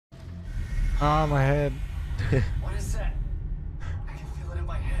Oh, my head. What is that? I can feel it in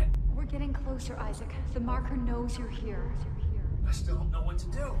my head. We're getting closer, Isaac. The marker knows you're here. I still don't know what to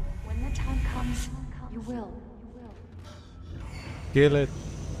do. When the time comes, you will. Kill it.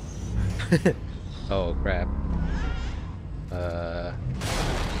 Oh crap. Oh,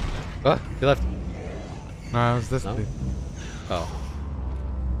 you left. No, it was this No? dude. Oh.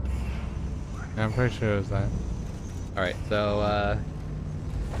 Yeah, I'm pretty sure it was that. Alright, so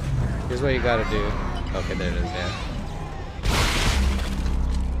here's what you gotta do. Okay, there it is, yeah.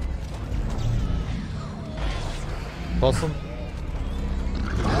 Pulse him.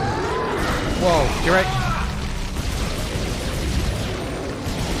 Whoa, you're right.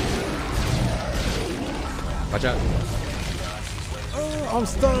 Watch out. Oh, I'm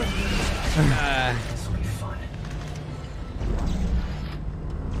stuck.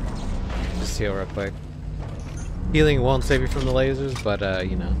 Just heal real quick. Healing won't save you from the lasers, but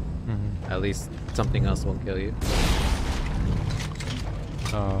you know, at least something else won't kill you.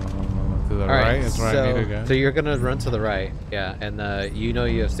 To the right is where I need to go. So you're gonna run to the right, yeah, and you know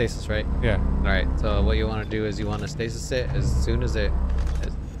you have stasis, right? Yeah. All right. So what you want to do is you want to stasis it as soon as it,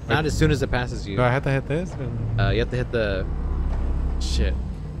 not as soon as it passes you. Do I have to hit this? You have to hit the shit.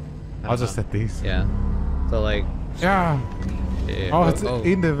 I'll just hit these. Yeah. So like. Yeah. Oh, it's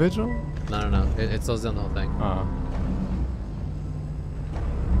individual? No. It slows down the whole thing. Oh.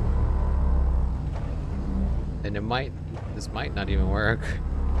 And this might not even work.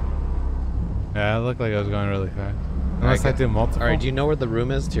 Yeah, it looked like I was going really fast. Unless I do multiple. Alright, do you know where the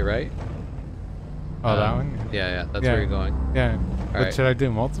room is to your right? Oh, that one? Yeah, that's where you're going. Yeah. But Alright. should I do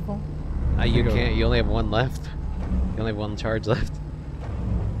multiple? You can't, you only have one left. You only have one charge left.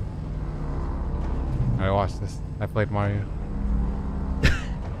 Alright, watch this. I played Mario.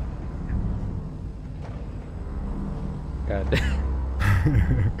 God.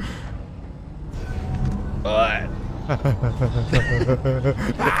 What?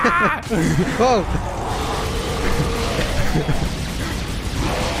 Whoa!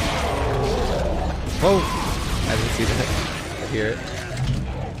 Whoa! I didn't see that. I hear it.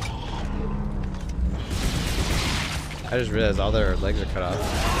 I just realized all their legs are cut off.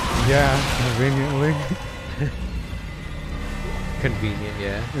 Yeah, conveniently. Convenient,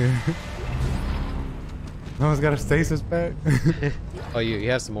 yeah. No one's got a stasis back. Oh, you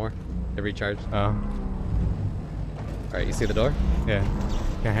have some more to recharge. Oh. Alright, you see the door? Yeah.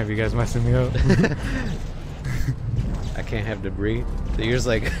 Can't have you guys messing me up. I can't have debris. So you're just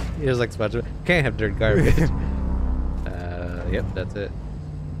like SpongeBob. Can't have dirt garbage. Yep, that's it.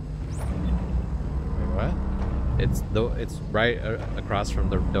 Wait, what? It's right across from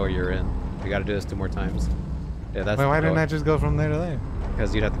the door you're in. We gotta do this 2 more times. Yeah, that's. Wait, why didn't I just go from there to there?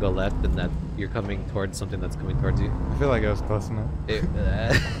 Because you'd have to go left, and that you're coming towards something that's coming towards you. I feel like it was close enough. It,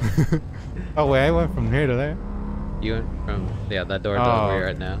 Oh wait, I went from here to there. you went from that door to where you're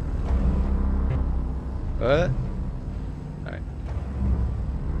at now. What? Alright.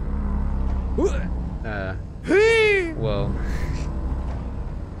 Whoa.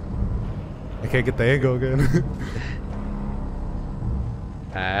 I can't get the angle again.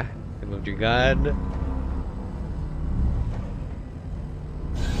 You moved your gun.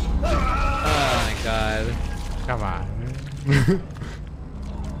 Oh my god. Come on.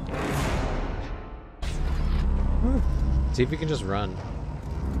 See if you can just run.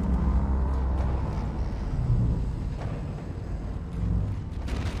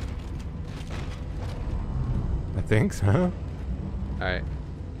 I think so. Alright.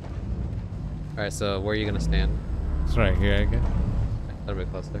 Alright, so where are you gonna stand? It's right here, I guess. A little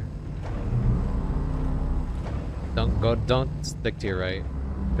bit closer. Don't stick to your right.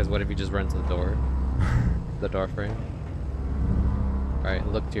 Because what if you just run to the door? The door frame. Alright,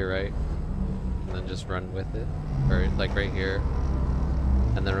 look to your right. And then just run with it. Or like right here.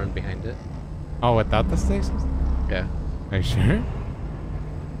 And then run behind it. Oh, without the stasis? Yeah. Are you sure?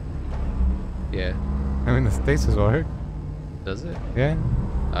 Yeah. I mean, the stasis work. Does it? Yeah.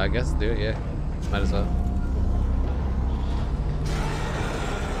 I guess do it, yeah. Might as well.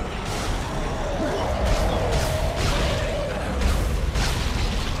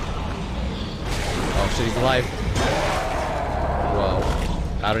 Oh shit, he's alive. Whoa.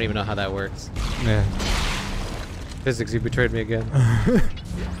 I don't even know how that works. Yeah. Physics, you betrayed me again.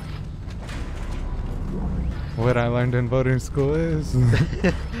 What I learned in boating school is...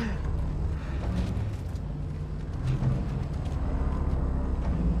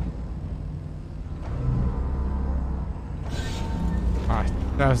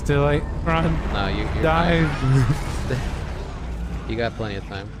 That was too late. Run. No, you're dive. You got plenty of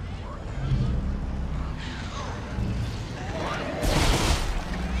time.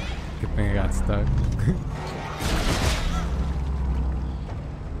 Good thing I got stuck.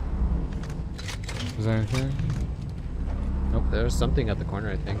 Is there anything? Nope, there's something at the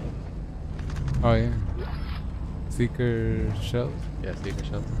corner, I think. Oh yeah. Seeker shells? Yeah, Seeker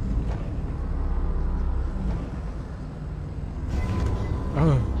shells.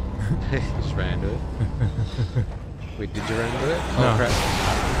 Oh. You just ran into it. Wait, did you run into it? Oh No. crap.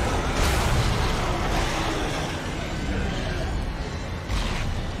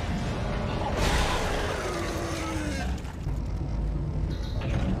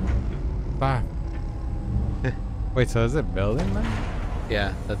 Five. Wait, so is it building then?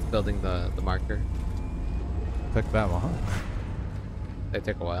 Yeah, that's building the marker. Took that long. They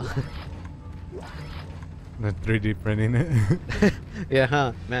take a while. The 3D printing it. Yeah,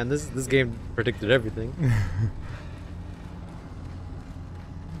 huh? Man, this game predicted everything.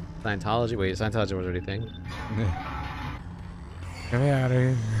 Scientology? Wait, Scientology was already a thing. Get me out of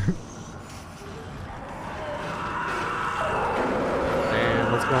here.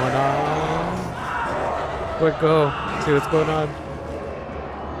 Man, what's going on? Quick, go. See what's going on.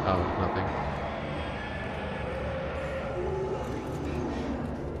 Oh, nothing.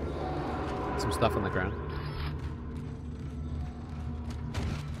 Some stuff on the ground.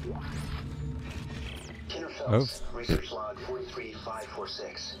 Oops. Research log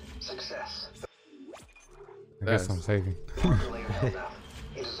 43546. Success. I guess I'm saving. Marker layer held up.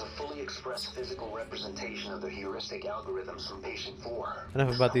 It is a fully expressed physical representation of the heuristic algorithms from patient 4.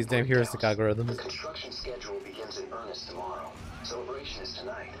 Enough about these damn heuristic The algorithms. construction schedule begins in earnest tomorrow. Celebration is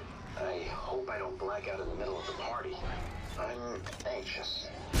tonight. I hope I don't black out in the middle of the party. I'm anxious.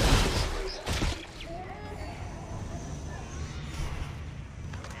 For some reason.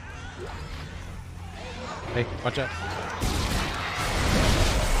 Hey, watch out.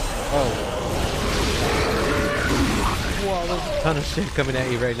 Oh. Whoa, there's a ton of shit coming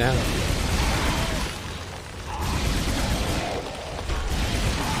at you right now.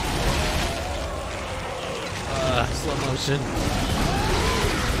 Slow motion.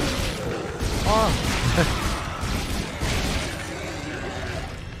 Oh!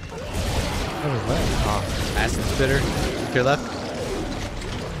 What was that? Oh. Acid spitter. To your left.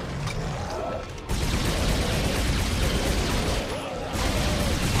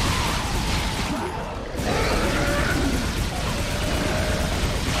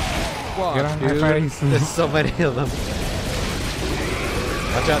 Get on my Dude, face. there's so many of them.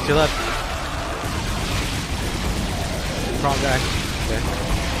 Watch out to your left. Wrong guy. Okay.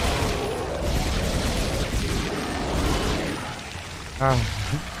 Oh.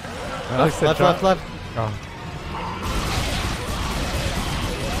 Left, left, left, left. Oh.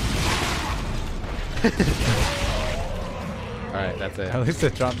 Alright, that's it. At least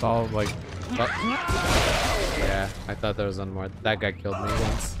it dropped all like. Yeah, I thought there was one more. That guy killed me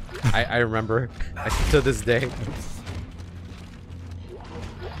once. I remember. To this day.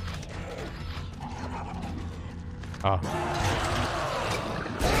 Oh.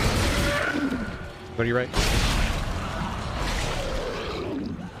 Go to your right.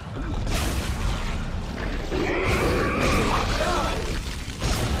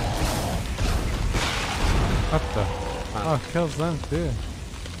 What the? Oh, it kills them too.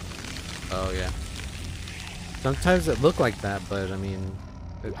 Oh yeah. Sometimes it look like that, but I mean,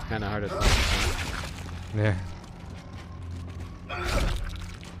 it's kind of hard to tell. Yeah.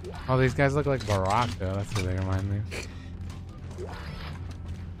 Oh, these guys look like Barack though. That's what they remind me.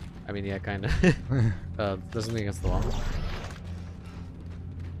 I mean, yeah, kind of. There's something against the wall.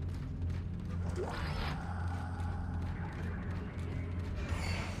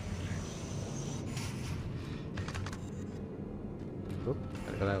 Oop,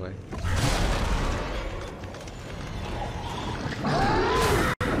 gotta go that way.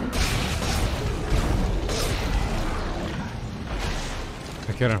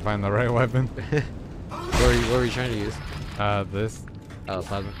 I couldn't find the right weapon. What were you trying to use? This. Oh,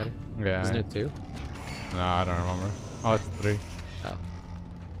 plasma cutting? Yeah. Isn't it 2? No, I don't remember. Oh, it's 3. Oh.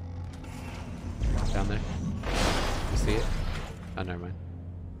 Down there. You see it? Oh, never mind.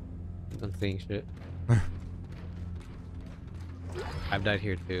 I'm seeing shit. I've died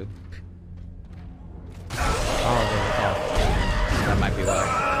here too. Oh, That might be why.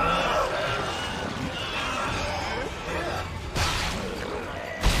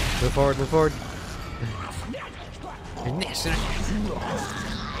 Move forward, move forward.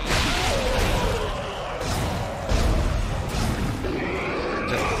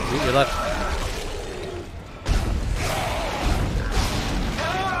 Just shoot your left.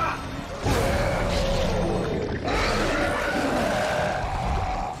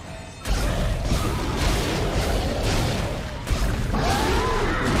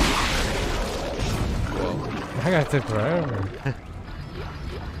 I gotta take forever.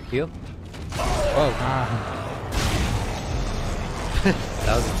 Heal. Whoa. Ah.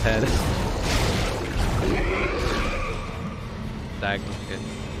 That was its head. Diagonal hit.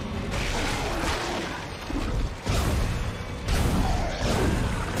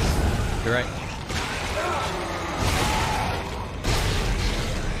 You're right.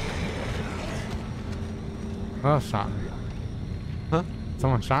 Oh, shot me. Huh?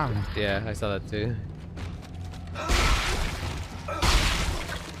 Someone shot me. Yeah, I saw that too.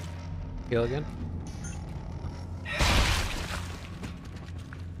 Heal again?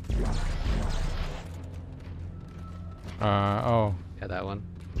 Oh. Yeah, that one.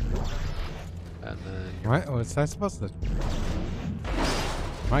 And then What? What's that supposed to?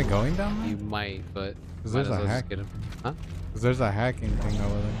 Am I going down there? you might, but 'Cause might there's as a well just hack. get him. Huh? 'Cause there's a hacking thing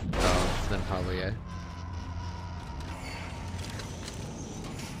over there. Oh, then probably yeah.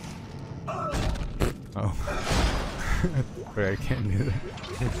 Oh. Wait, I can't do that.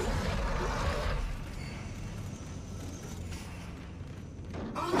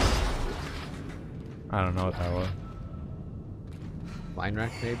 I don't know what that was. Mine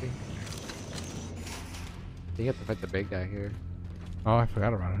rack maybe? You have to fight the big guy here. Oh, I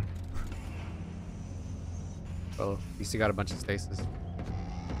forgot about it. Oh, you still got a bunch of stasis.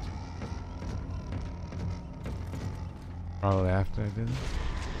 Probably after I did it.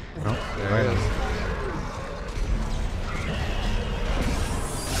 Nope. There Right it on. is.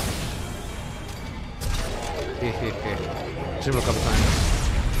 Shoot him a couple times.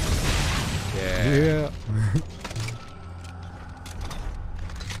 Yeah. Yeah.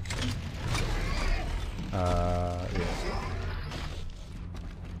 Yeah.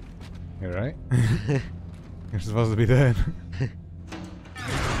 You're right. You're supposed to be dead.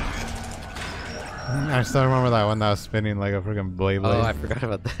 I still remember that one that was spinning like a freaking blade. Oh, I forgot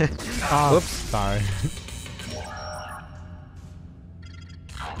about that. Oh, Whoops. sorry.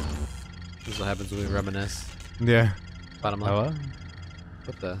 This is what happens when we reminisce. Yeah. Bottom left. Hello?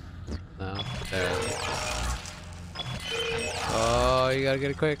 What the? No. There. Oh, you gotta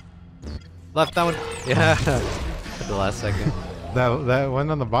get it quick. Left that one. Yeah. At the last second. That one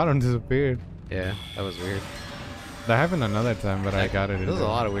on the bottom disappeared. Yeah, that was weird. That happened another time, but I got it. There's a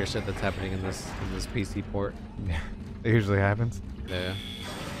lot of weird shit that's happening in this PC port. Yeah. It usually happens. Yeah.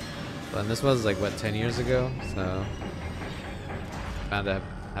 And this was like what, 10 years ago, so bound to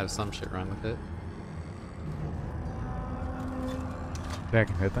have some shit wrong with it. Yeah, I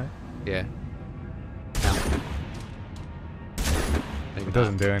can hit that. Yeah. Maybe It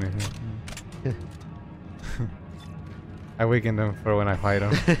doesn't do anything. I weakened him for when I fight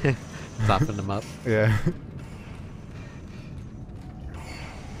him. Soften them up. Yeah.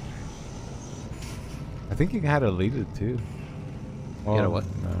 I think you had to lead it too. You gotta what?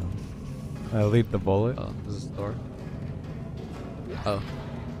 No. Lead the bullet. Oh, this is the door. Oh.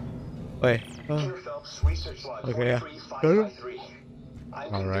 Wait. Peter Phelps, Research Log Okay, yeah. 43553.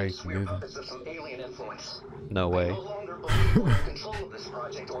 I'm Alright, convinced we're dude. puppets of some alien influence. No I way. no longer believe we're in control of this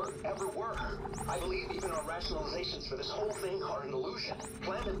project or ever were. I believe even our rationalizations for this whole thing are an illusion,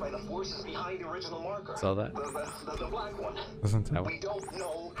 planted by the forces behind the original marker. Saw that. The black one. Listen to That We don't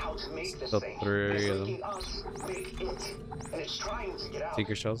know how to make this Still thing. three It's of them. making us make it. And it's trying to get out.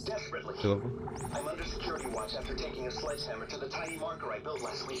 Seeker shells? Desperately. 2 of them. I'm under security watch after taking a sledgehammer to the tiny marker I built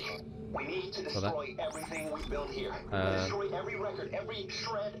last week. We need to Saw that. destroy everything we built here. Destroy every record, every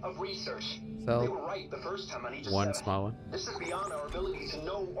shred of research. Sell They were right the first time on each one step. small one. This is beyond our ability to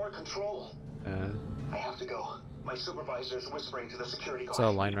know or control. I have to go. My supervisor is whispering to the security guard.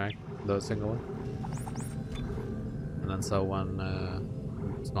 Sell a line rack, the single one. And then sell one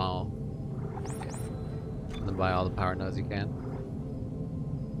small. And then buy all the power nodes you can.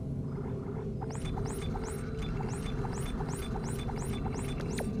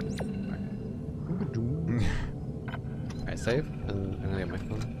 Alright, save. And I'm gonna get my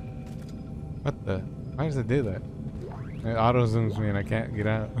phone. What the? Why does it do that? It auto zooms me and I can't get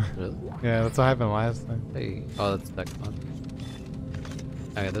out. Really? Yeah, that's what happened last time. Hey. Oh, that's deck one.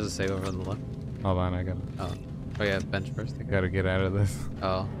 Okay, there's a save over on the left. Hold on, I Oh. Oh yeah, bench first. I guess. gotta get out of this.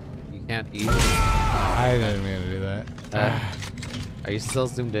 Oh. You can't eat. I didn't mean to do that. Are you still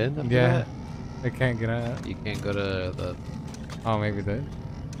zoomed in? After Yeah. that? I can't get out. You can't go to the. Oh, maybe it did.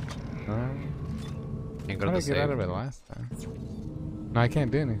 Can't go How to did the I get out save. of it last time? No, I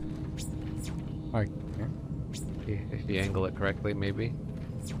can't do anything. Oh, I can't. If you angle it correctly, maybe.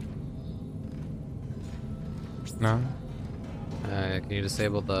 No. Can you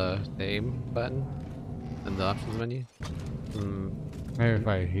disable the aim button in the options menu? Maybe if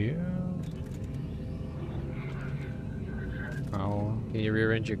I heal. Oh. Can you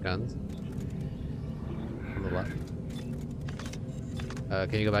rearrange your guns? On the level up.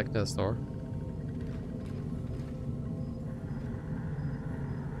 Can you go back to the store?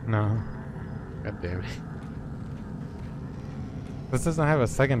 No. God damn it. This doesn't have a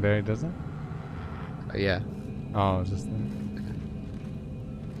secondary, does it? Yeah. Oh, just that.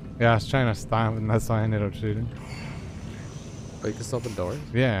 Yeah, I was trying to stop and that's why I ended up shooting. Oh, you can still open doors?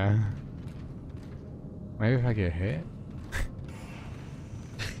 Yeah. Maybe if I get hit?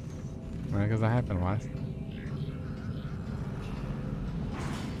 Because that happened last time.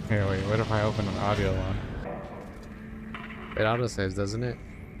 Here, wait, what if I open an audio line? It autosaves, doesn't it?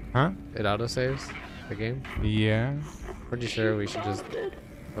 Huh? It autosaves the game? Yeah. Pretty sure we should just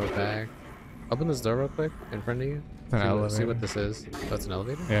go back. Open this door real quick in front of you. It's an elevator. See what this is. Oh, it's an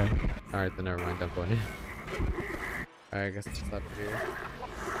elevator? Yeah. Alright, then never mind. I'm going in. Alright, I guess it's just up here.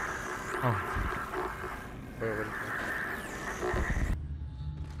 Oh. Wait, what is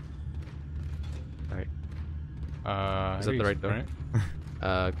Right. Is that the right door?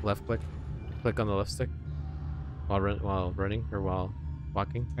 that? Left click. Click on the left stick. While running or while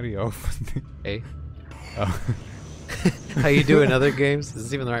walking. How do you open it? A. Oh. How you do in other games? Is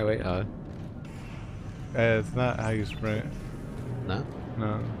this even the right way? It's not how you sprint. No?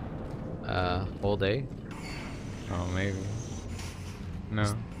 No. Hold A. Oh, maybe.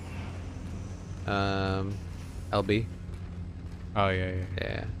 No. LB. Oh, yeah.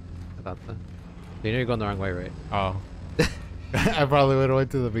 Yeah. I thought so. You know you're going the wrong way, right? Oh. I probably would have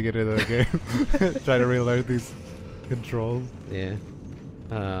went to the beginning of the game. Try to relearn these controls. Yeah.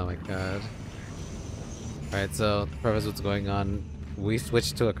 Oh my god. Alright, so the purpose of what's going on, we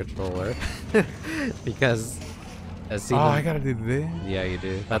switched to a controller because as seen I gotta do this. yeah, you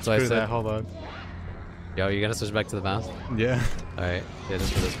do. That's why I Screw said that. Hold on. yo, you gonna switch back to the mouse? Yeah. Alright, yeah,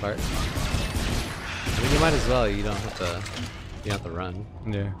 just for this part. I mean you might as well, you don't have to run.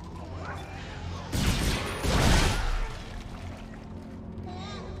 Yeah.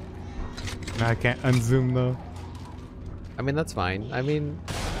 No, I can't unzoom though. I mean that's fine. I mean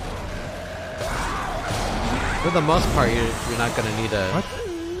for the most part you're not gonna need a What?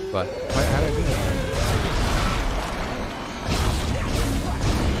 What? Wait, how did I do that?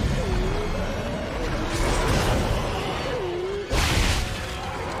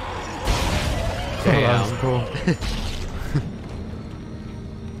 Oh, that Damn. was cool.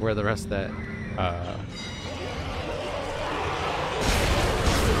 Where are the rest at?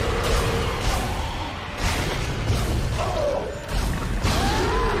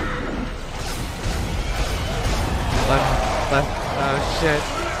 Left. Oh shit.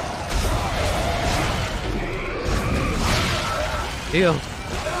 Heal.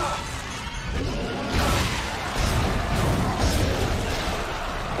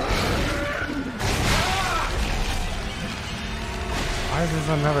 Why is this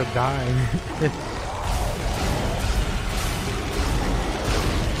one never dying?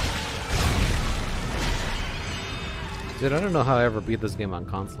 Dude, I don't know how I ever beat this game on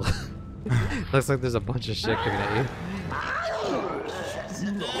console. Looks like there's a bunch of shit coming at you.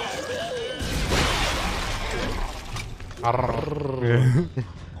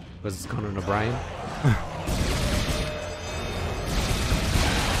 Was this Conan O'Brien?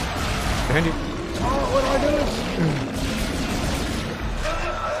 Andy. Oh, what am I doing?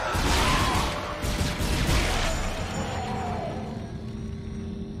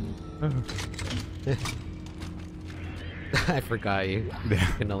 I forgot you. Yeah.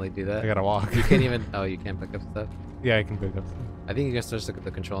 You can only do that. I gotta walk. You can't even. Oh, you can't pick up stuff. Yeah, I can pick up stuff. I think you guys just look at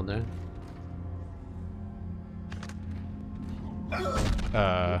the control now.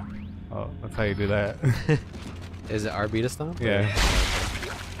 Oh, that's how you do that. Is it RB to stomp? Yeah.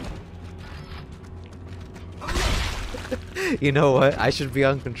 You know what? I should be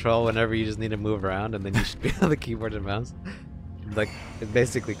on control whenever you just need to move around, and then you should be on the keyboard and mouse. Like, it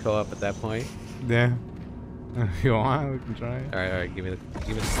basically co-op at that point. Yeah. If you want, we can try it. Alright, give me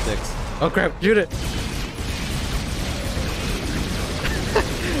the sticks. Oh crap, shoot it!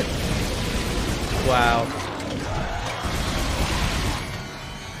 Wow.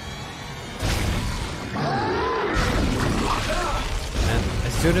 And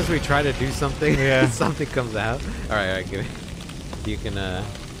as soon as we try to do something, Yeah. something comes out. Alright, give me. You can yeah,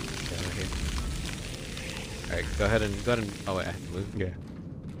 right here. Alright, go ahead and oh wait, I have to move. Yeah.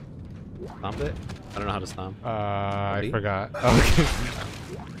 Stomp it? I don't know how to stomp. I B? forgot. Okay.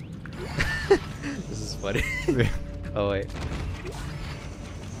 This is funny. Yeah. Oh wait.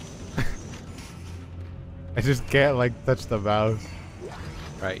 I just can't like touch the mouse.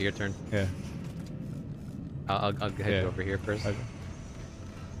 Alright, your turn. Yeah. I'll head Yeah. you over here first. Okay.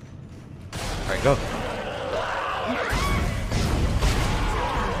 Alright, go.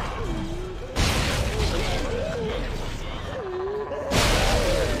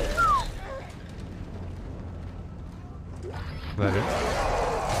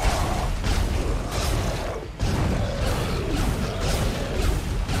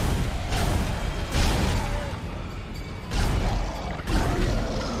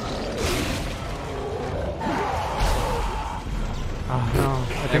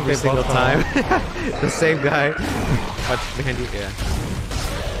 every they single both time. The same guy. Watch behind you. Yeah.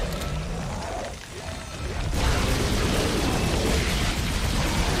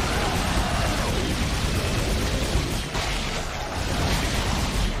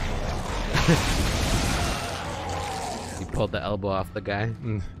 He pulled the elbow off the guy.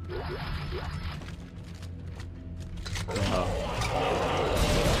 Mm. Oh.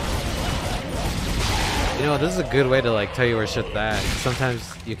 You know, this is a good way to like tell you where shit's at.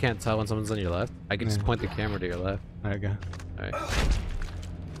 Sometimes you can't tell when someone's on your left. I can just point the camera to your left. There you go. Alright.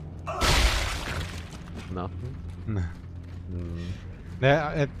 Nothing? No. Mm.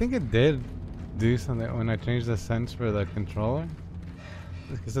 Yeah, I think it did do something when I changed the sense for the controller.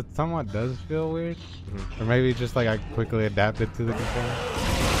 Because it somewhat does feel weird. Or maybe just like I quickly adapted to the controller.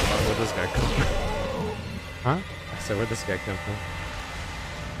 Where'd this guy come from? Huh? So where'd this guy come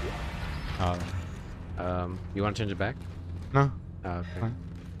Oh. from? You want to change it back? No. Oh, okay. Fine.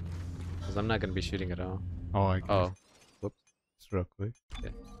 Because I'm not going to be shooting at all. Oh, I guess. Oh. Whoops. Just real quick. Yeah.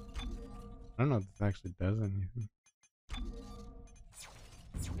 I don't know if this actually does anything.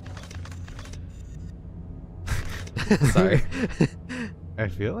 Sorry. I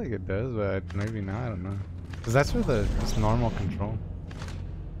feel like it does, but maybe not. I don't know. Because that's where the just normal control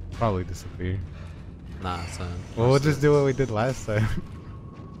probably disappear. Nah, son. Well, we'll just do what we did last time.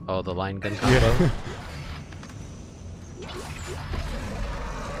 Oh, the line gun combo? Yeah.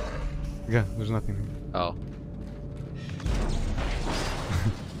 Yeah, there's nothing here. Oh.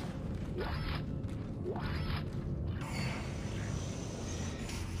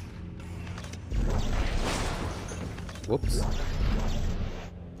 Whoops.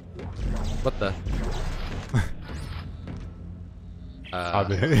 What the? I'll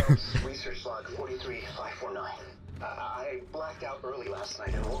be Research log 43549. I blacked out early last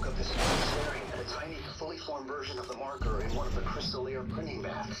night and woke up this morning staring at a tiny, fully formed version of the marker in one of the Crystallier printing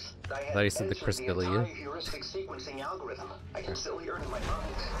baths. I thought you said the Crystallier. heuristic sequencing algorithm. I can still hear it in my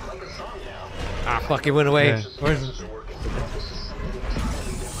mind, like a song now. Ah, fuck, it went away. Yeah. Where's it?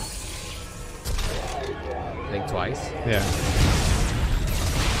 Think twice? Yeah.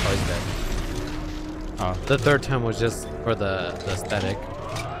 Oh, he's dead. Oh. The third time was just for the aesthetic.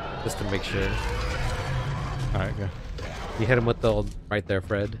 Just to make sure. Alright, go. You hit him with the old right there,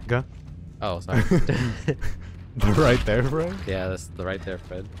 Fred. Go. Oh, sorry. Right there, bro? Yeah, that's the right there,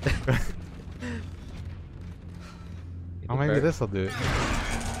 Fred. Oh, maybe this'll do it.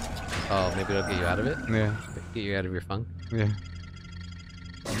 Oh, maybe it'll get you out of it? Yeah. Get you out of your funk? Yeah.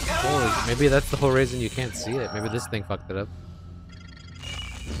 Holy, maybe that's the whole reason you can't see it. Maybe this thing fucked it up.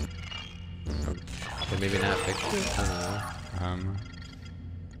 Or maybe not fixed it. I don't know.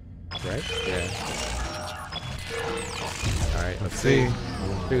 Right? Yeah. Alright, let's see.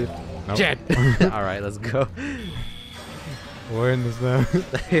 Dude. Nope. Jet! Alright, let's go. We're in this now.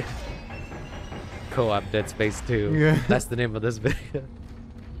 Co-op Dead Space 2. Yeah. That's the name of this video.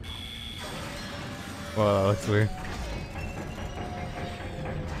 Well, that looks weird.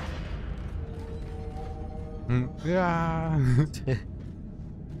 Yeah.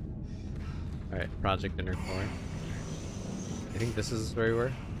 Alright, Project Inner Core. I think this is where we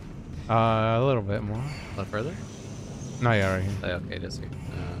were. A little bit more. A little further? No, yeah, right here. Oh, okay, just here.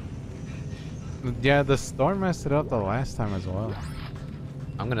 Yeah, the storm messed it up the last time as well.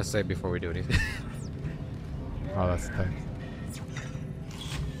 I'm gonna save before we do anything. Oh, that's tight.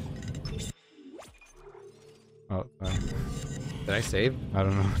 Oh, sorry. Did I save? I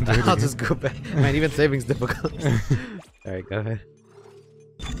don't know. Do it I'll again. just go back. Man, even saving's difficult. Alright, go ahead.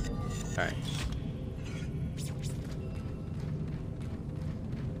 Alright.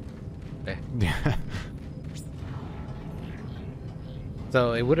 Okay. Yeah.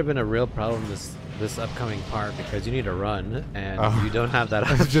 So it would have been a real problem this upcoming part because you need to run and Oh. you don't have that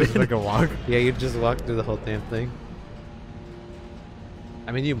option. It's just like a walk. Yeah, you just walk through the whole damn thing.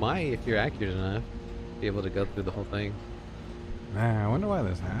 I mean, you might if you're accurate enough be able to go through the whole thing. Man, I wonder why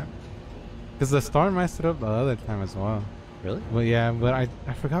this happened. Because the storm messed it up the other time as well. Really? But yeah, but I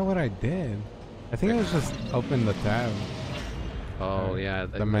forgot what I did. I think it was just open the tab. Oh yeah,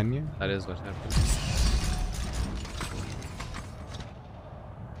 The menu? That is what happened.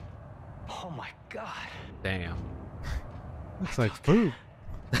 Oh my god. Damn. Looks like poop.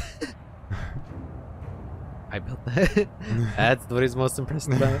 I built that. That's what he's most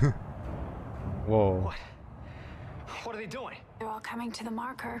impressed about. Whoa. What are they doing? They're all coming to the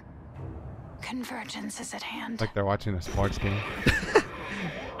marker. Convergence is at hand. Like they're watching a sports game.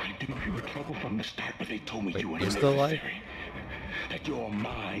 I knew you were trouble from the start, but they told me Wait, you were you're still alive? necessary. That your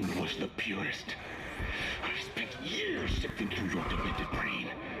mind was the purest. I spent years sifting through your demented brain.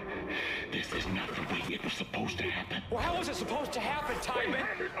 This is not the way it was supposed to happen. Well, how was it supposed to happen, We Timon?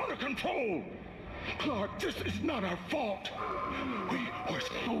 had it under control. Clark, this is not our fault. We were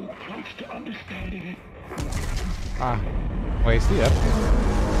so close to understanding it. Ah. Wait, is he up here?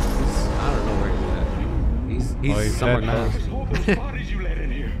 I don't know where he's at. He's Oh, he's somewhere dead now. close. All those bodies you let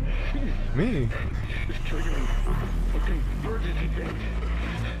in here. Me? It's triggering a convergence event.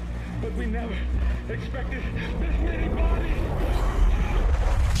 But we never expected this many bodies.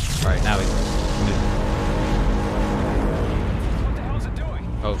 Alright, now he's. What the hell's it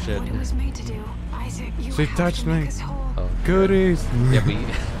doing? Oh shit. What it was made to do. Isaac, you She have touched to make me. us whole. Oh. Goodies. Yeah,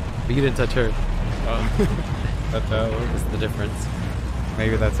 but you didn't touch her. That's how it works. That's the difference.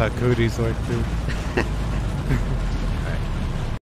 Maybe that's how cooties work too.